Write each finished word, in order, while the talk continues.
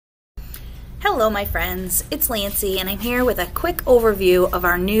Hello my friends, it's Lancy and I'm here with a quick overview of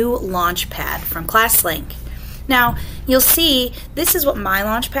our new LaunchPad from Classlink. Now you'll see this is what my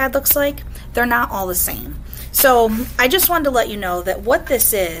LaunchPad looks like. They're not all the same. So I just wanted to let you know that what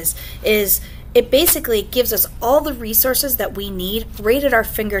this is it basically gives us all the resources that we need right at our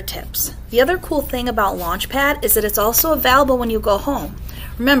fingertips. The other cool thing about LaunchPad is that it's also available when you go home.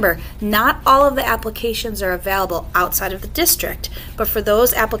 Remember, not all of the applications are available outside of the district, but for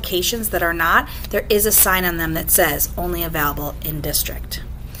those applications that are not, there is a sign on them that says only available in district.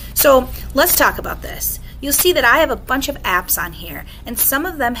 So let's talk about this. You'll see that I have a bunch of apps on here, and some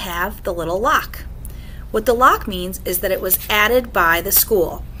of them have the little lock. What the lock means is that it was added by the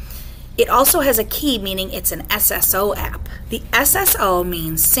school. It also has a key, meaning it's an SSO app. The SSO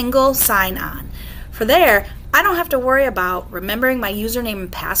means single sign-on. For there, I don't have to worry about remembering my username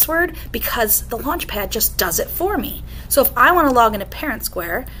and password because the LaunchPad just does it for me. So if I want to log into Parent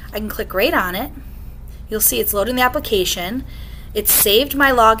Square, I can click right on it. You'll see it's loading the application. It's saved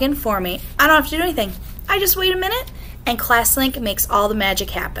my login for me. I don't have to do anything. I just wait a minute and Classlink makes all the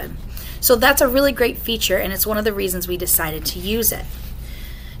magic happen. So that's a really great feature and it's one of the reasons we decided to use it.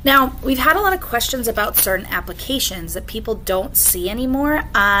 Now, we've had a lot of questions about certain applications that people don't see anymore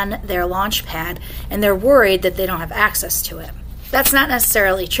on their LaunchPad, and they're worried that they don't have access to it. That's not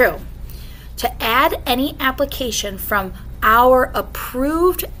necessarily true. To add any application from our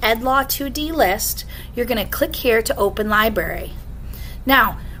approved EdLaw 2D list, you're going to click here to open library.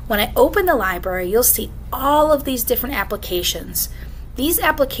 Now, when I open the library, you'll see all of these different applications. These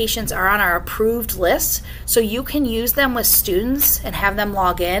applications are on our approved list, so you can use them with students and have them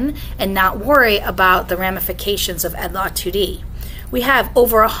log in and not worry about the ramifications of EdLaw 2D. We have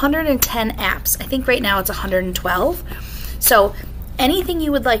over 110 apps. I think right now it's 112. So anything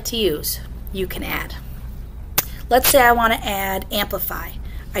you would like to use, you can add. Let's say I want to add Amplify.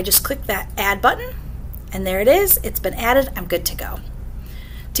 I just click that Add button, and there it is. It's been added. I'm good to go.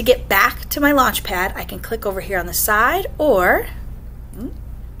 To get back to my LaunchPad, I can click over here on the side, or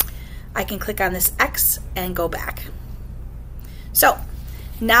I can click on this X and go back. So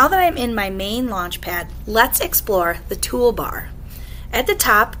now that I'm in my main LaunchPad, let's explore the toolbar. At the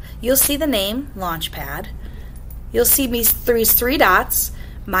top, you'll see the name LaunchPad. You'll see these three dots,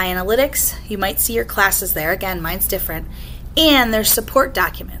 My Analytics. You might see your classes there. Again, mine's different. And there's support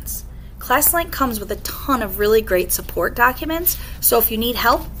documents. Classlink comes with a ton of really great support documents, so if you need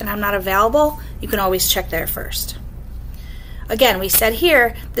help and I'm not available, you can always check there first. Again, we said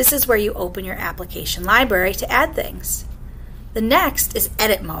here, this is where you open your application library to add things. The next is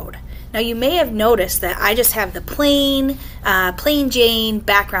edit mode. Now you may have noticed that I just have the plain Jane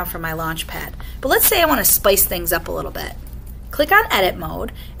background for my LaunchPad. But let's say I want to spice things up a little bit. Click on edit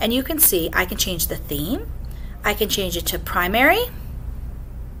mode and you can see I can change the theme. I can change it to primary.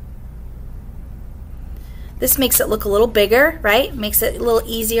 This makes it look a little bigger, right? Makes it a little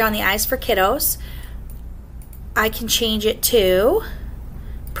easier on the eyes for kiddos. I can change it to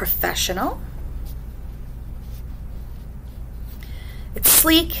professional. It's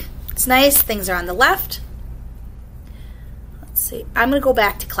sleek, it's nice, things are on the left. Let's see, I'm going to go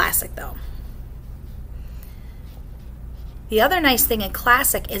back to Classic though. The other nice thing in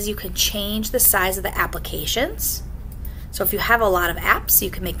Classic is you can change the size of the applications. So if you have a lot of apps, you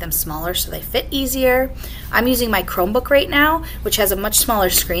can make them smaller so they fit easier. I'm using my Chromebook right now, which has a much smaller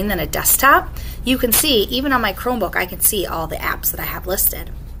screen than a desktop. You can see, even on my Chromebook, I can see all the apps that I have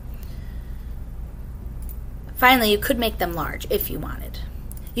listed. Finally, you could make them large if you wanted.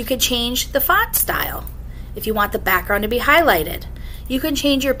 You could change the font style if you want the background to be highlighted. You can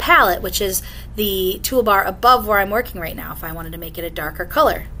change your palette, which is the toolbar above where I'm working right now, if I wanted to make it a darker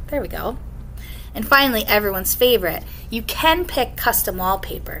color. There we go. And finally, everyone's favorite, you can pick custom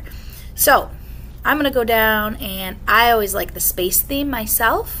wallpaper. So I'm going to go down, and I always like the space theme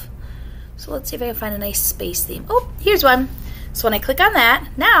myself. So let's see if I can find a nice space theme. Oh, here's one. So when I click on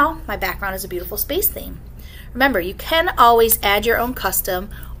that, now my background is a beautiful space theme. Remember, you can always add your own custom,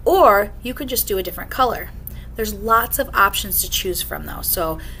 or you could just do a different color. There's lots of options to choose from though,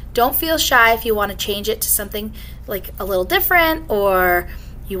 so don't feel shy if you want to change it to something like a little different, or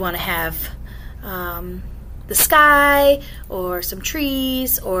you want to have the sky or some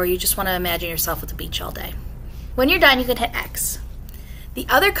trees, or you just want to imagine yourself at the beach all day. When you're done, you can hit X. The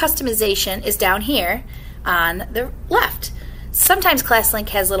other customization is down here on the left. Sometimes Classlink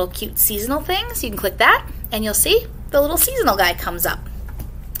has little cute seasonal things. You can click that and you'll see the little seasonal guy comes up.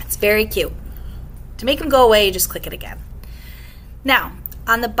 It's very cute. To make them go away, you just click it again. Now,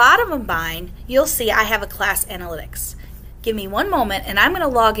 on the bottom of mine, you'll see I have a class analytics. Give me one moment and I'm going to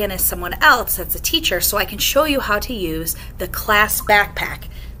log in as someone else that's a teacher so I can show you how to use the class backpack.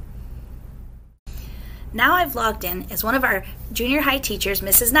 Now I've logged in as one of our junior high teachers,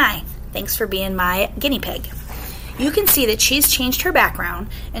 Mrs. Nye. Thanks for being my guinea pig. You can see that she's changed her background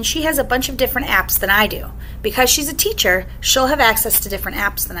and she has a bunch of different apps than I do. Because she's a teacher, she'll have access to different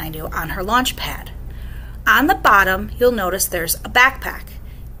apps than I do on her LaunchPad. On the bottom, you'll notice there's a backpack.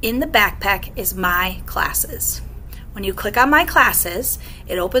 In the backpack is My Classes. When you click on My Classes,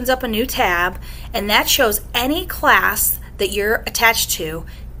 it opens up a new tab, and that shows any class that you're attached to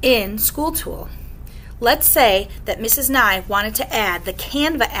in School Tool. Let's say that Mrs. Nye wanted to add the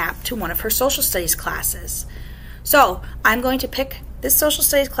Canva app to one of her social studies classes. So I'm going to pick this social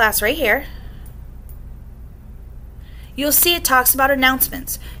studies class right here. You'll see it talks about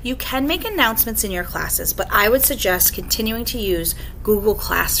announcements. You can make announcements in your classes, but I would suggest continuing to use Google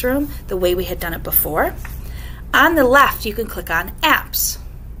Classroom the way we had done it before. On the left, you can click on Apps.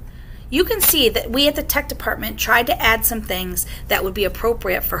 You can see that we at the tech department tried to add some things that would be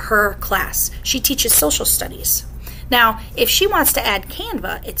appropriate for her class. She teaches social studies. Now, if she wants to add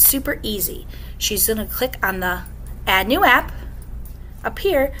Canva, it's super easy. She's going to click on the Add New App. Up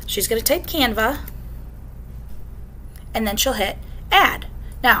here, she's going to type Canva, and then she'll hit Add.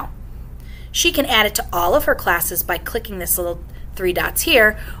 Now, she can add it to all of her classes by clicking this little 3 dots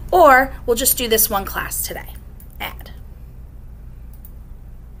here, or we'll just do this one class today. Add.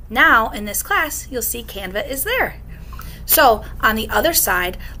 Now, in this class, you'll see Canva is there. So, on the other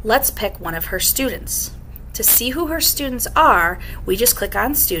side, let's pick one of her students. To see who her students are, we just click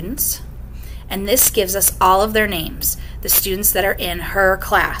on Students, and this gives us all of their names, the students that are in her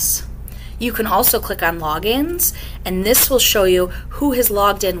class. You can also click on Logins, and this will show you who has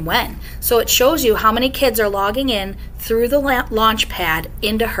logged in when. So it shows you how many kids are logging in through the LaunchPad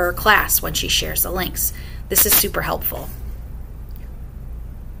into her class when she shares the links. This is super helpful.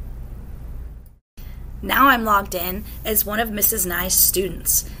 Now I'm logged in as one of Mrs. Nye's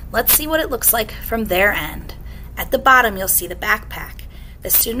students. Let's see what it looks like from their end. At the bottom, you'll see the backpack.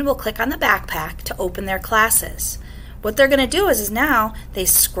 The student will click on the backpack to open their classes. What they're going to do is now they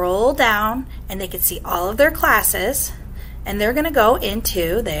scroll down and they can see all of their classes, and they're going to go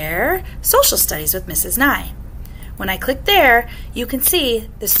into their social studies with Mrs. Nye. When I click there, you can see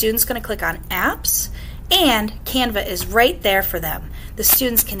the student's going to click on Apps, and Canva is right there for them. The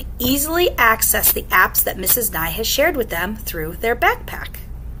students can easily access the apps that Mrs. Nye has shared with them through their backpack.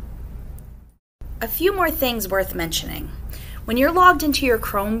 A few more things worth mentioning. When you're logged into your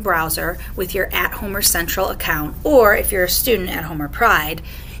Chrome browser with your At Homer Central account, or if you're a student at Homer Pride,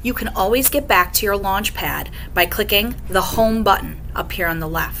 you can always get back to your LaunchPad by clicking the Home button up here on the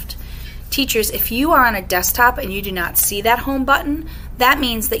left. Teachers, if you are on a desktop and you do not see that Home button, that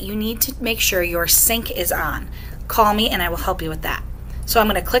means that you need to make sure your sync is on. Call me and I will help you with that. So I'm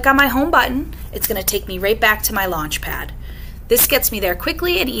going to click on my Home button. It's going to take me right back to my LaunchPad. This gets me there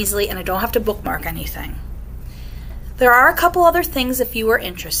quickly and easily, and I don't have to bookmark anything. There are a couple other things if you are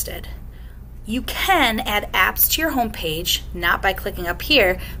interested. You can add apps to your home page, not by clicking up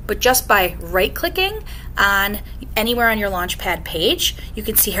here, but just by right-clicking on anywhere on your LaunchPad page. You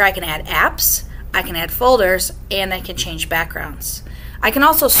can see here I can add apps, I can add folders, and I can change backgrounds. I can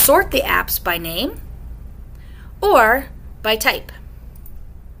also sort the apps by name or by type.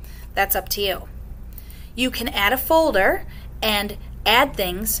 That's up to you. You can add a folder and add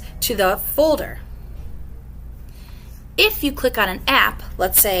things to the folder. If you click on an app,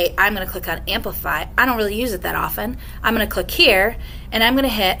 let's say I'm going to click on Amplify. I don't really use it that often. I'm going to click here and I'm going to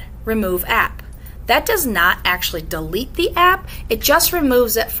hit Remove App. That does not actually delete the app, it just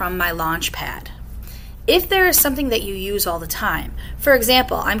removes it from my LaunchPad. If there is something that you use all the time, for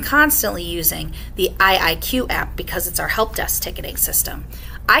example, I'm constantly using the IIQ app because it's our help desk ticketing system.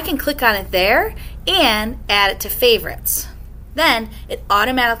 I can click on it there and add it to favorites. Then it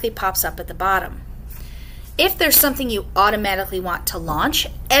automatically pops up at the bottom. If there's something you automatically want to launch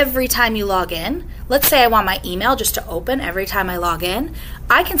every time you log in, let's say I want my email just to open every time I log in,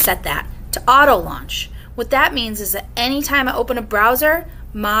 I can set that to auto launch. What that means is that anytime I open a browser,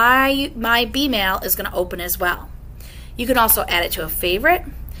 my Bmail is going to open as well. You can also add it to a favorite.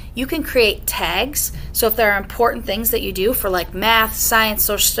 You can create tags. So if there are important things that you do for like math, science,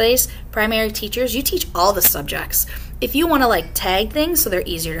 social studies, primary teachers, you teach all the subjects. If you want to like tag things so they're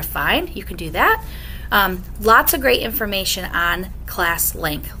easier to find, you can do that. Lots of great information on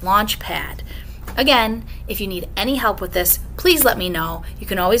Classlink LaunchPad. Again, if you need any help with this, please let me know. You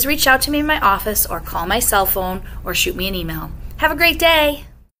can always reach out to me in my office or call my cell phone or shoot me an email. Have a great day!